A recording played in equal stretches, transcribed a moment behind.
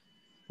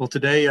Well,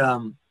 today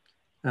I'm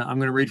going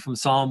to read from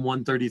Psalm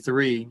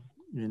 133,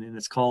 and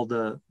it's called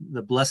the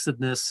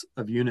Blessedness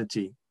of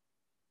Unity.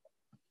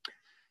 It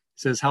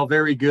says, "How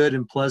very good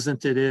and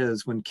pleasant it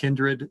is when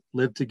kindred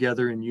live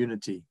together in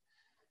unity.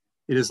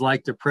 It is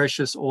like the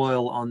precious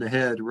oil on the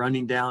head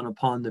running down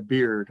upon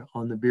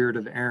on the beard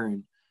of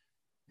Aaron,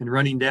 and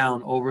running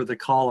down over the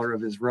collar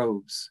of his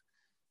robes.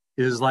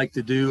 It is like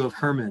the dew of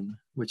Hermon,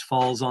 which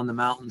falls on the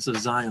mountains of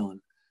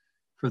Zion.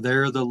 For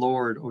there the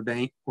Lord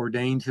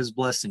ordained his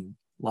blessing,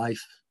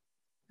 life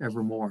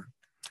evermore."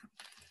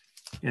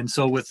 And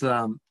so with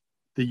the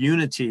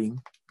unity,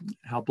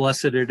 how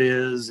blessed it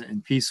is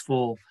and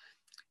peaceful.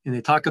 And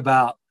they talk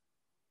about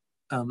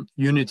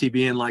unity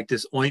being like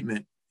this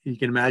ointment. You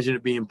can imagine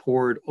it being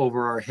poured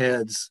over our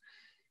heads,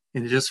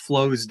 and it just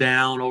flows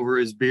down over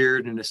his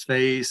beard and his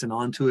face and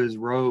onto his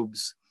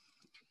robes.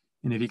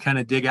 And if you kind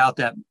of dig out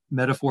that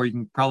metaphor, you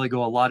can probably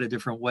go a lot of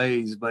different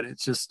ways, but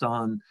it's just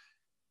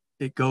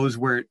it goes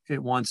where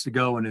it wants to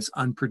go, and it's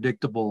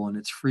unpredictable and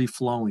it's free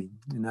flowing.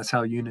 And that's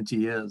how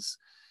unity is.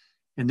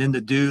 And then the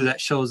dew that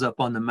shows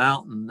up on the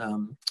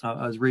mountain,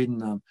 I was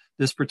reading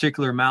this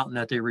particular mountain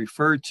that they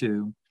referred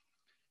to,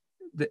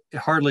 it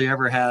hardly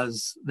ever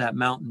has that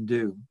mountain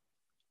dew.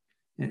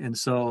 And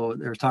so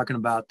they're talking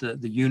about the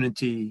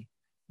unity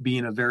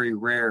being a very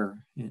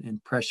rare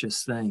and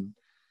precious thing.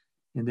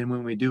 And then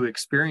when we do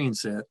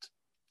experience it,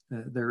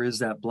 there is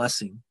that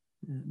blessing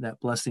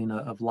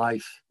of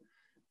life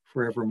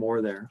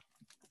forevermore there.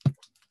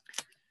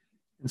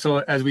 And so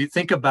as we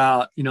think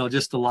about,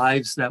 just the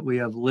lives that we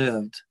have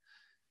lived,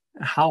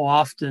 how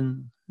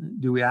often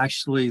do we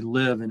actually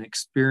live and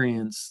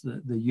experience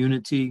the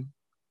unity,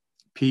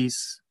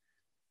 peace,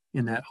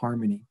 in that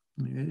harmony?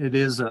 It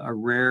is a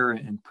rare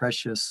and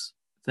precious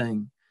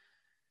thing.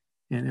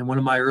 And one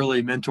of my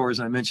early mentors,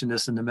 I mentioned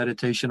this in the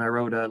meditation I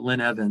wrote, Lynn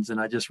Evans,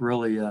 and I just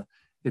really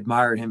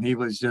admired him. He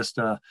was just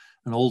an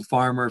old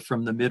farmer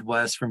from the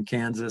Midwest, from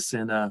Kansas.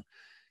 And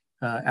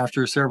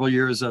after a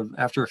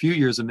few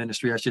years of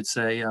ministry, I should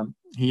say,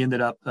 he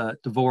ended up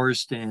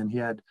divorced, and he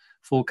had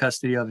full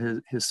custody of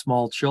his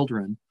small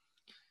children.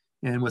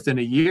 And within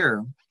a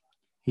year,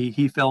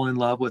 he fell in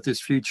love with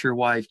his future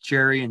wife,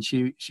 Jerry, and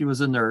she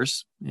was a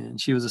nurse, and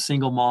she was a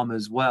single mom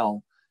as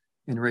well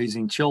in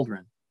raising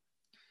children.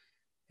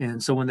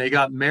 And so when they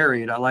got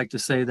married, I like to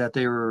say that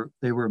they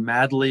were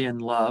madly in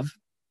love,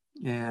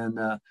 and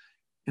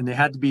they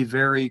had to be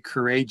very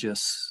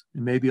courageous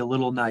and maybe a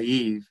little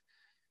naive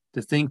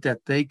to think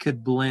that they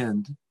could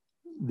blend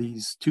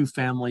these two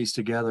families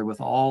together with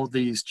all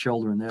these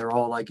children. They're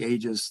all like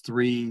ages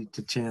 3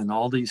 to 10,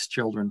 all these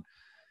children.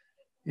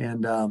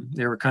 And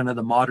they were kind of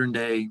the modern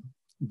day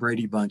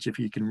Brady Bunch, if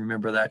you can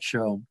remember that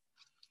show.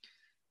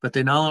 But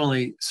they not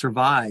only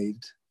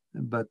survived,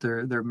 but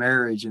their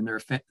marriage and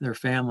their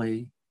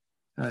family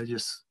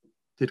just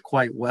did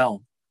quite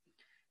well.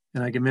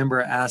 And I can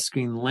remember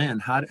asking Lynn,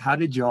 how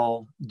did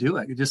y'all do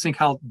it? Just think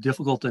how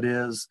difficult it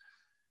is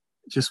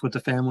just with the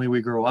family we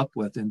grow up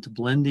with, and to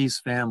blend these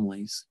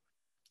families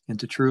and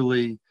to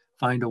truly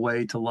find a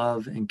way to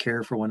love and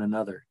care for one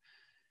another.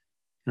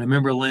 And I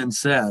remember Lynn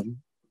said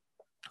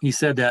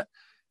that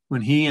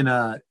when he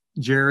and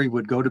Jerry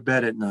would go to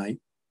bed at night,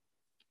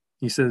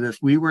 he said, if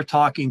we were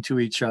talking to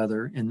each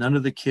other and none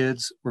of the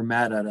kids were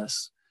mad at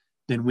us,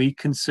 then we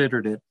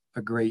considered it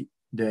a great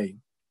day.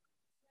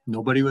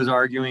 Nobody was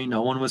arguing.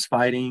 No one was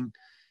fighting.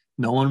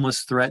 No one was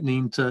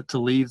threatening to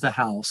leave the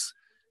house.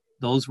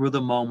 Those were the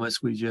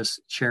moments we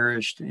just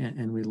cherished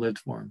and we lived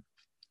for them.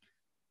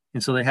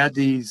 And so they had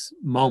these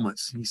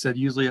moments, he said,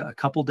 usually a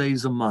couple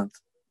days a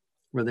month,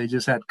 where they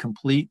just had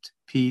complete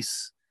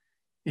peace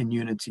and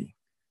unity.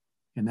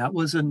 And that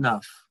was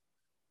enough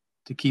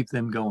to keep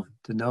them going,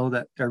 to know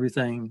that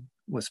everything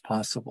was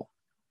possible.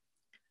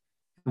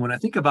 And when I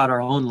think about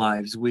our own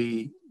lives,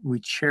 we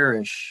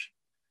cherish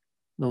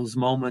those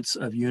moments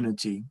of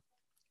unity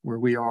where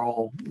we are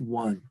all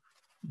one,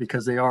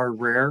 because they are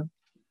rare,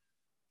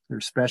 they're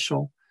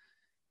special.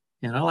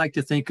 And I like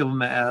to think of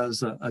them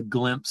as a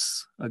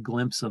glimpse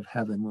of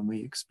heaven when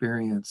we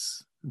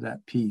experience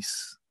that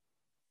peace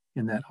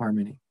and that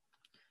harmony.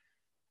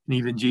 And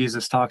even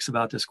Jesus talks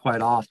about this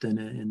quite often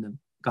in the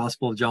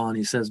Gospel of John.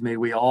 He says, may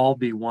we all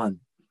be one.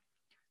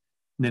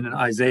 And then in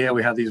Isaiah,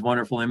 we have these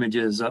wonderful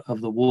images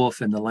of the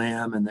wolf and the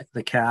lamb and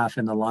the calf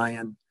and the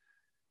lion,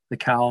 the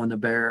cow and the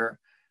bear,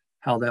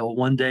 how they'll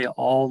one day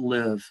all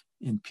live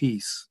in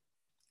peace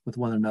with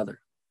one another.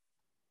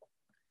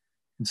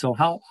 And so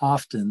how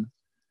often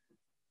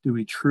do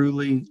we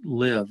truly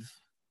live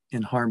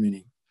in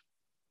harmony?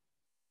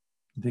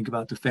 Think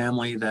about the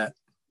family that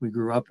we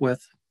grew up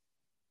with,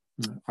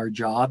 our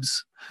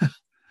jobs.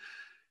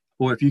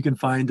 Or if you can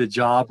find a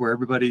job where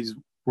everybody's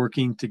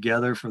working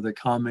together for the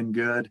common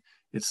good,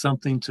 it's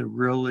something to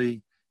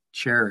really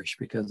cherish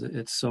because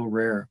it's so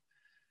rare.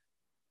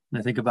 And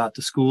I think about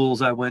the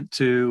schools I went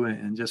to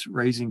and just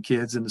raising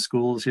kids in the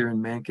schools here in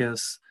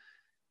Mancos,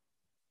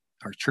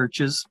 our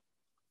churches.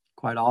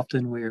 Quite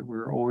often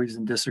we're always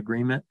in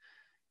disagreement.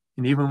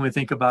 And even when we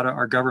think about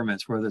our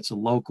governments, whether it's a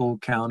local,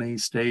 county,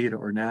 state,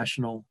 or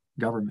national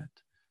government,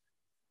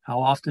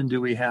 How often do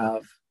we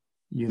have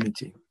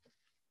unity?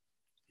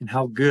 And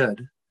how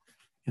good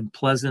and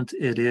pleasant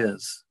it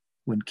is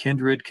when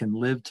kindred can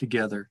live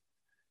together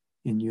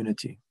in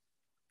unity.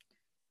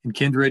 And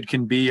kindred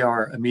can be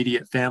our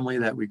immediate family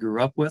that we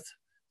grew up with,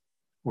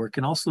 or it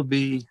can also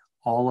be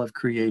all of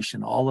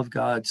creation, all of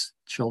God's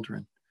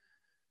children.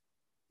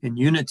 And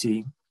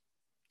unity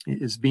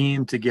is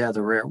being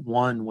together at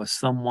one with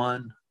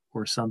someone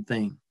or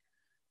something.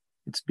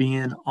 It's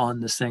being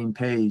on the same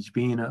page,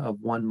 being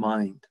of one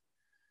mind.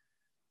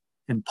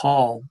 And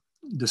Paul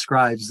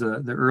describes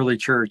the early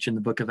church in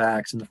the book of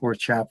Acts in the 4th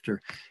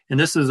chapter. And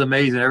this is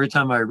amazing. Every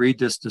time I read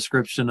this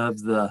description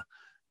of the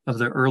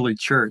early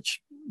church,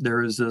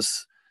 there is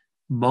this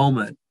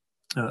moment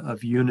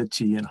of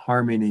unity and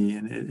harmony,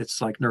 and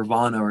it's like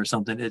nirvana or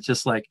something. It's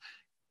just like,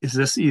 is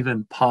this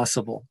even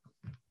possible?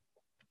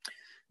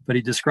 But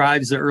he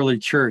describes the early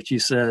church. He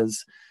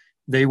says,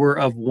 they were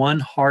of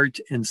one heart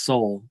and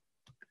soul,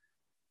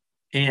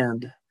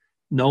 and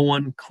no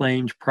one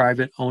claimed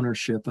private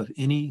ownership of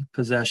any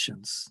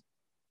possessions.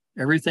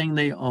 Everything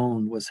they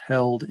owned was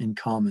held in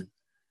common,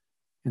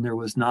 and there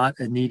was not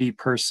a needy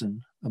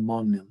person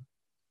among them.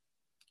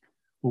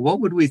 Well,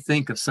 what would we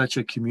think of such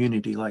a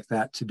community like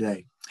that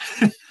today?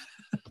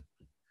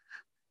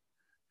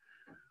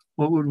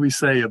 What would we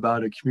say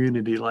about a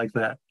community like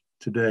that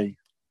today?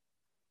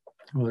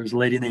 Well, there's a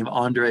lady named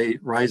Andre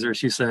Reiser.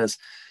 She says,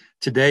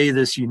 today,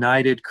 this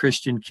united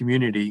Christian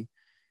community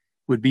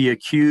would be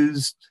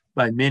accused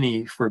by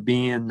many for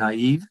being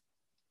naive.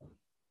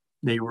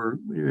 It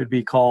would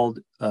be called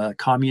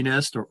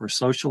communist or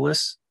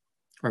socialist,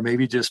 or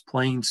maybe just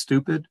plain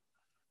stupid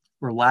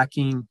or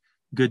lacking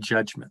good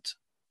judgment.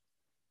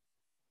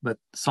 But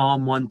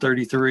Psalm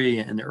 133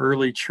 and the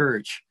early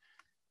church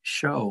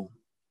show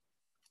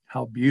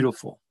how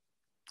beautiful,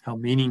 how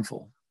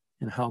meaningful,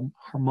 and how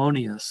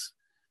harmonious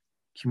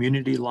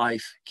community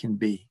life can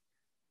be.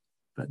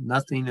 But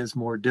nothing is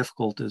more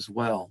difficult as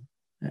well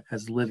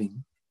as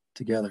living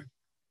together.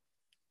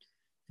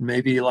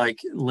 Maybe like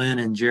Lynn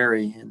and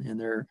Jerry and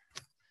their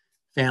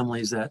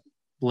families that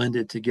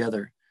blended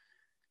together,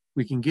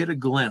 we can get a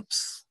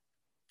glimpse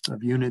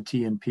of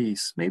unity and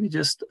peace, maybe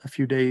just a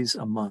few days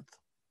a month.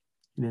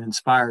 And it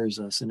inspires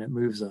us and it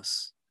moves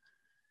us.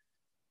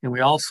 And we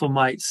also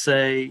might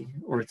say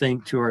or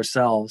think to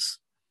ourselves,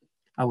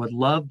 I would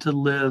love to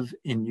live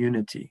in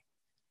unity,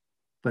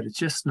 but it's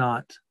just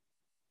not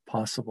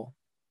possible.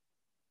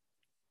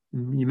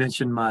 You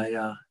mentioned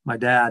my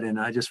dad, and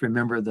I just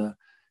remember the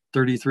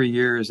 33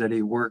 years that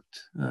he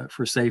worked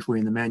for Safeway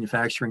in the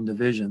manufacturing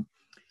division.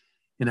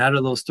 And out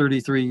of those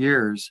 33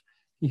 years,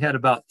 he had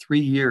about 3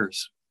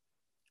 years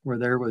where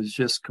there was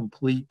just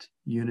complete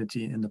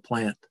unity in the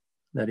plant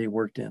that he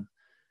worked in.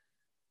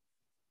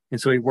 And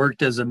so he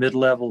worked as a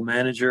mid-level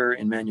manager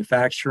in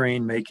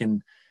manufacturing,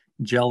 making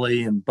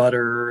jelly and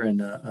butter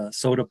and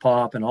soda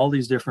pop and all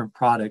these different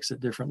products at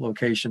different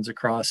locations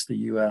across the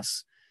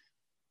U.S.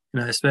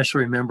 And I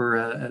especially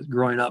remember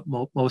growing up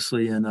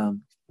mostly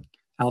in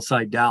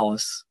outside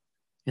Dallas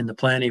in the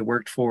plant he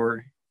worked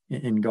for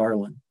in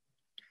Garland.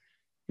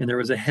 And there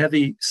was a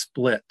heavy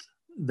split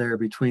there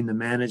between the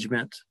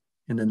management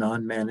and the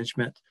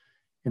non-management.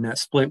 And that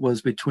split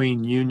was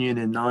between union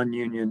and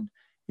non-union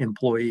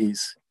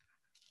employees.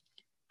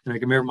 And I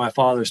can remember my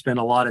father spent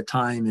a lot of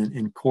time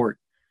in court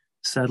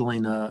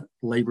settling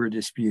labor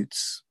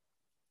disputes.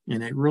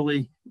 And it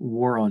really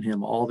wore on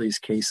him, all these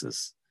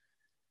cases.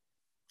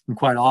 And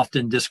quite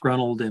often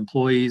disgruntled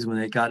employees, when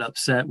they got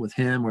upset with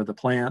him or the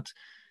plant,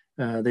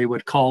 they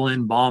would call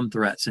in bomb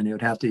threats and they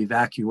would have to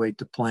evacuate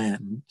the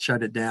plant and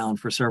shut it down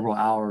for several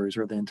hours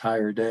or the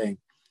entire day.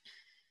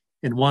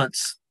 And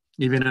once,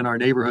 even in our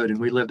neighborhood, and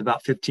we lived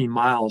about 15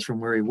 miles from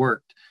where he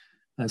worked,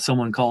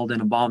 someone called in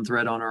a bomb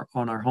threat on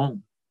our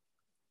home.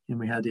 And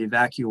we had to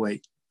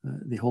evacuate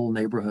the whole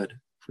neighborhood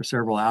for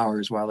several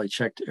hours while they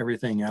checked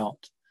everything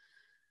out.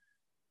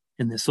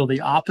 And so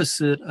the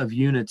opposite of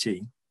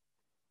unity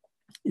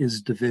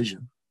is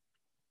division.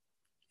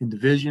 And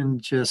division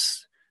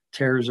just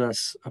tears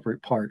us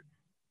apart.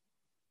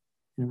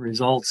 It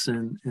results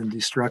in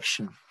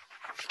destruction.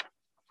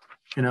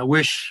 And I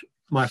wish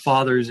my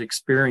father's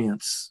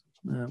experience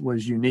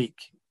was unique,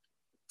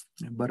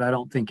 but I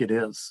don't think it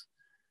is.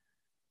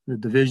 The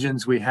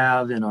divisions we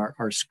have in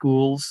our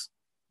schools,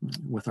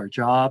 with our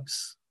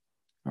jobs,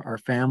 our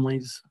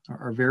families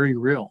are very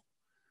real.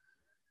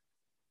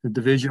 The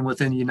division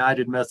within the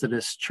United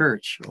Methodist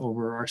Church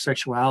over our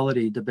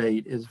sexuality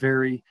debate is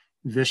very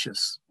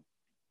vicious.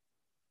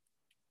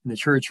 In the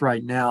church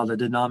right now, the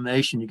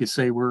denomination, you could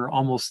say we're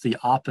almost the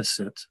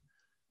opposite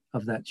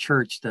of that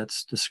church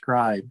that's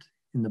described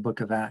in the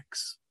book of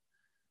Acts.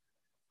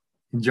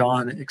 And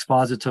John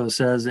Exposito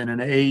says, in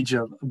an age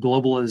of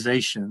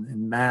globalization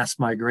and mass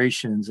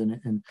migrations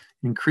and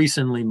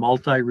increasingly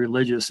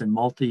multi-religious and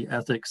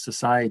multi-ethnic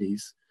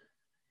societies,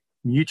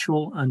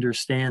 mutual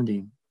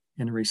understanding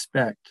and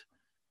respect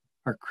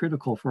are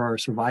critical for our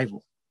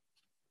survival.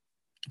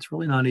 It's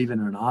really not even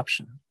an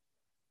option.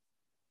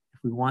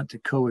 If we want to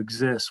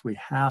coexist, we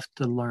have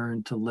to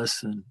learn to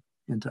listen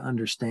and to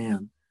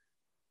understand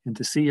and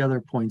to see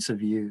other points of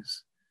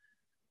views.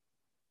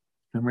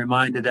 I'm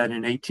reminded that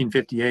in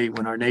 1858,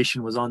 when our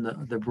nation was on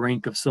the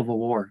brink of civil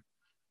war,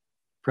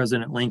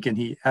 President Lincoln,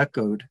 he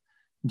echoed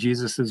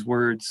Jesus's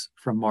words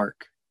from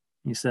Mark.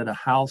 He said, "A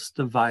house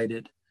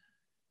divided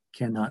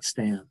cannot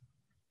stand."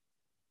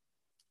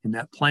 In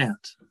that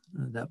plant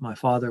that my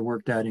father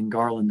worked at in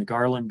Garland, the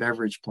Garland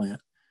beverage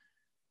plant,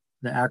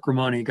 the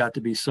acrimony got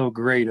to be so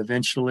great,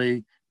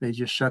 eventually they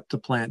just shut the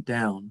plant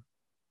down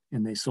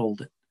and they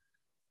sold it.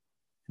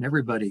 And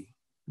everybody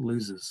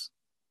loses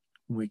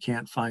when we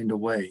can't find a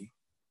way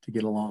to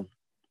get along.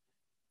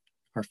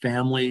 Our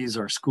families,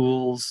 our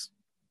schools,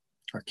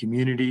 our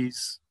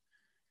communities,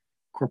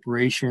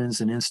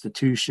 corporations and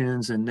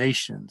institutions and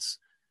nations,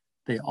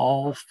 they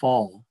all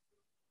fall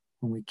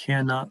when we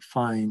cannot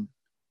find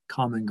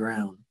common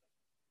ground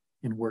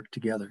and work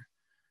together.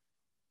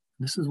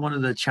 This is one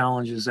of the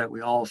challenges that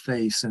we all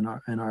face in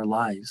our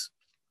lives,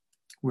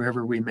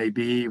 wherever we may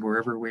be,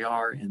 wherever we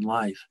are in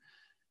life,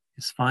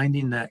 is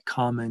finding that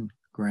common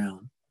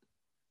ground,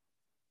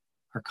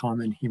 our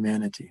common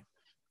humanity.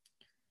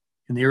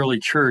 In the early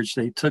church,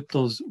 they took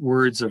those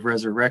words of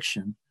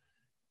resurrection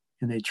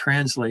and they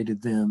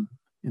translated them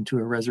into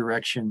a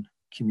resurrection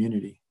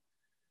community.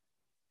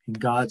 And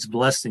God's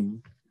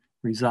blessing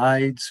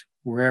resides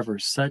wherever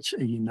such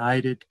a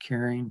united,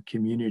 caring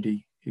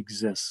community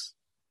exists.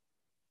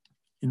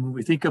 And when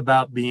we think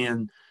about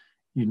being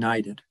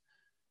united,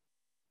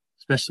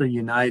 especially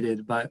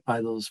united by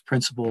those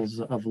principles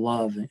of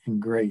love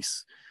and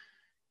grace,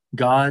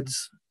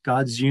 God's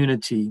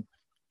unity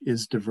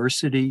is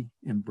diversity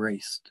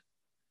embraced.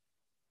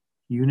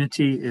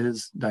 Unity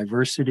is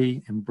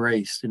diversity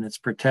embraced, and it's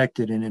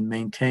protected and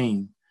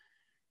maintained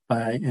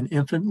by an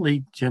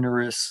infinitely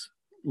generous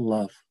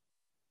love.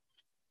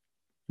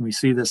 We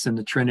see this in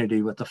the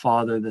Trinity with the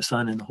Father, the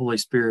Son, and the Holy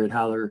Spirit,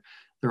 how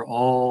they're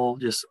all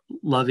just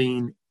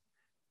loving,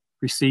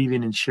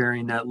 receiving, and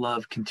sharing that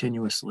love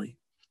continuously.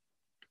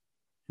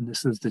 And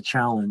this is the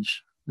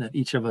challenge that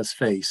each of us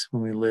face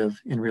when we live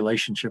in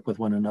relationship with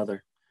one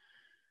another.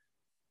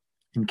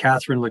 And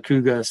Catherine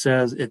Lacuga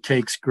says, it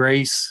takes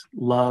grace,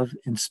 love,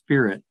 and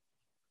spirit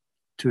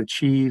to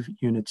achieve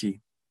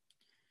unity.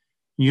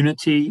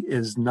 Unity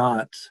is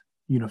not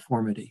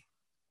uniformity.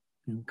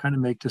 And we kind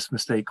of make this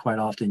mistake quite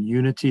often.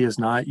 Unity is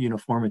not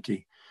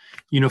uniformity.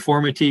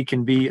 Uniformity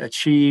can be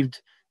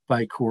achieved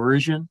by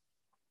coercion,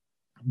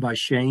 by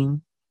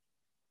shame,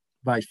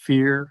 by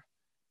fear,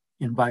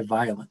 and by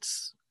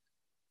violence.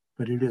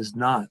 But it is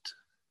not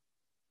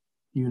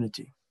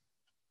unity.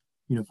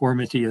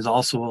 Uniformity is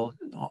also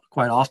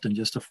quite often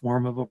just a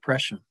form of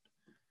oppression.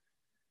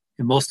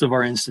 And most of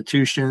our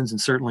institutions,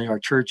 and certainly our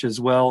church as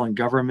well, and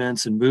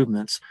governments and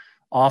movements,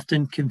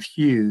 often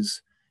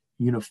confuse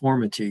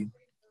uniformity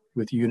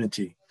with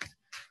unity.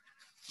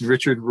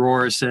 Richard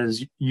Rohr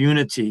says,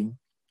 unity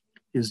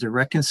is the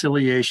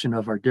reconciliation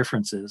of our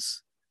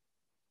differences,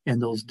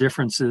 and those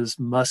differences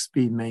must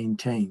be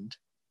maintained.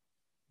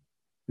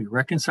 We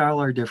reconcile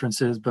our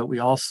differences, but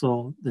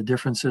the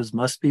differences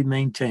must be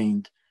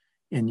maintained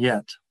and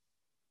yet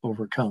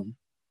overcome.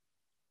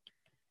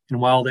 And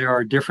while there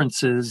are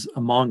differences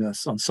among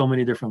us on so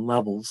many different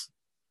levels,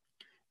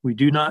 we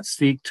do not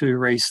seek to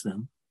erase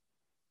them,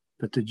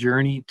 but to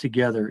journey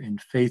together in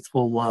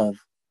faithful love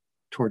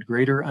toward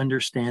greater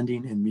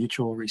understanding and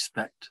mutual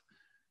respect.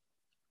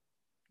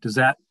 Does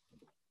that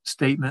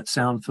statement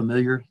sound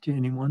familiar to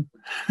anyone?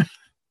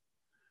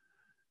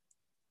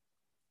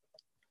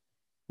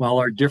 While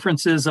there are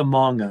differences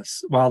among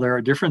us,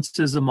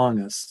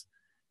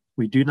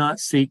 we do not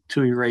seek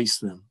to erase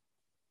them,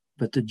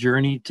 but to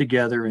journey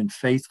together in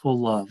faithful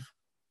love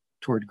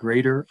toward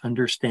greater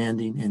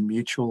understanding and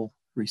mutual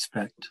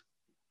respect.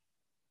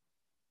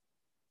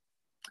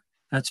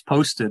 That's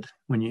posted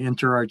when you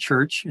enter our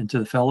church into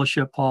the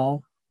fellowship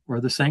hall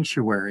or the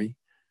sanctuary.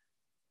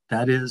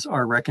 That is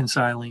our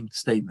reconciling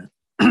statement.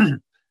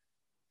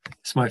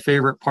 It's my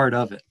favorite part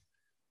of it.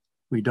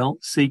 We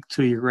don't seek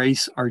to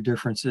erase our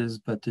differences,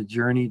 but to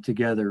journey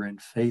together in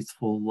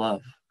faithful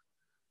love.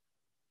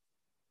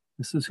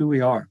 This is who we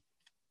are.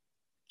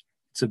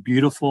 It's a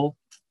beautiful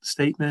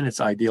statement.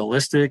 It's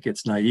idealistic.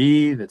 It's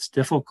naive. It's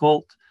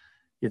difficult.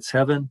 It's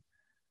heaven.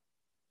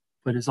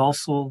 But it's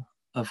also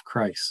of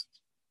Christ.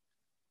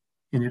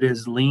 And it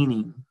is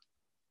leaning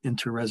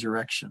into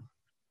resurrection.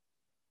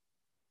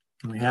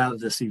 And we have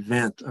this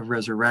event of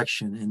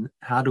resurrection. And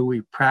how do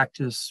we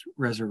practice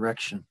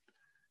resurrection?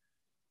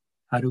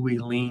 How do we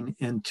lean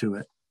into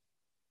it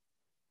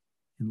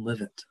and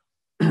live it?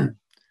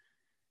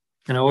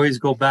 And I always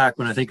go back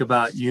when I think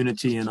about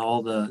unity and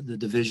all the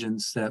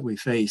divisions that we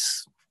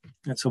face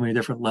at so many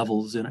different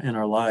levels in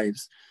our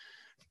lives.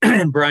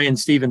 And Brian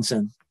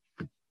Stevenson,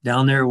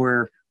 down there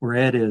where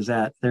Ed is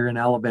at, there in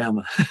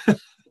Alabama.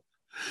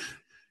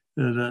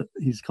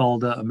 He's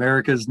called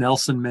America's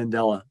Nelson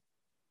Mandela.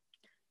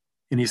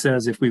 And he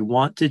says, if we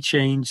want to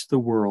change the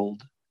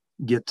world,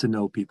 get to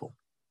know people.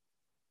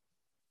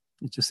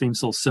 It just seems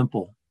so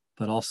simple,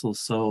 but also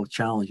so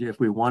challenging. If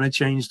we want to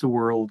change the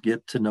world,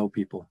 get to know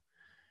people.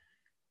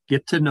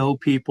 Get to know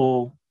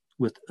people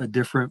with a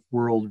different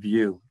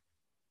worldview,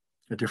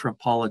 a different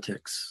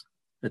politics,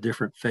 a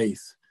different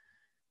faith.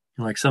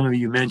 And like some of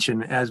you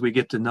mentioned, as we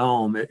get to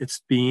know them,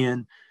 it's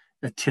being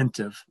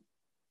attentive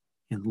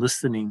and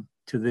listening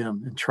to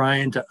them and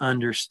trying to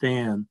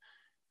understand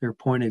their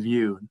point of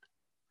view.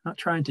 Not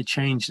trying to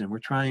change them. We're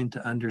trying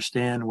to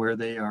understand where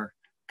they are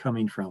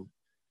coming from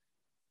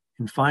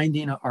and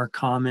finding our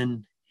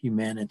common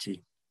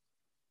humanity.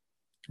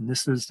 And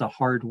this is the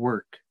hard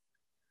work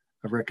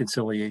of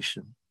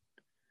reconciliation.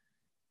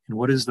 And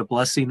what is the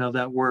blessing of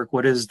that work?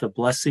 What is the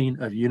blessing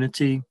of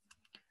unity?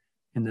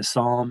 And the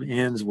psalm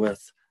ends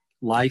with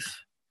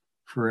life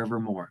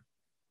forevermore.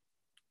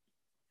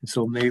 And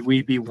so may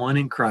we be one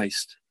in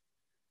Christ,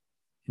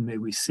 and may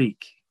we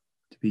seek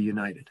to be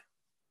united.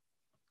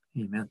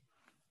 Amen.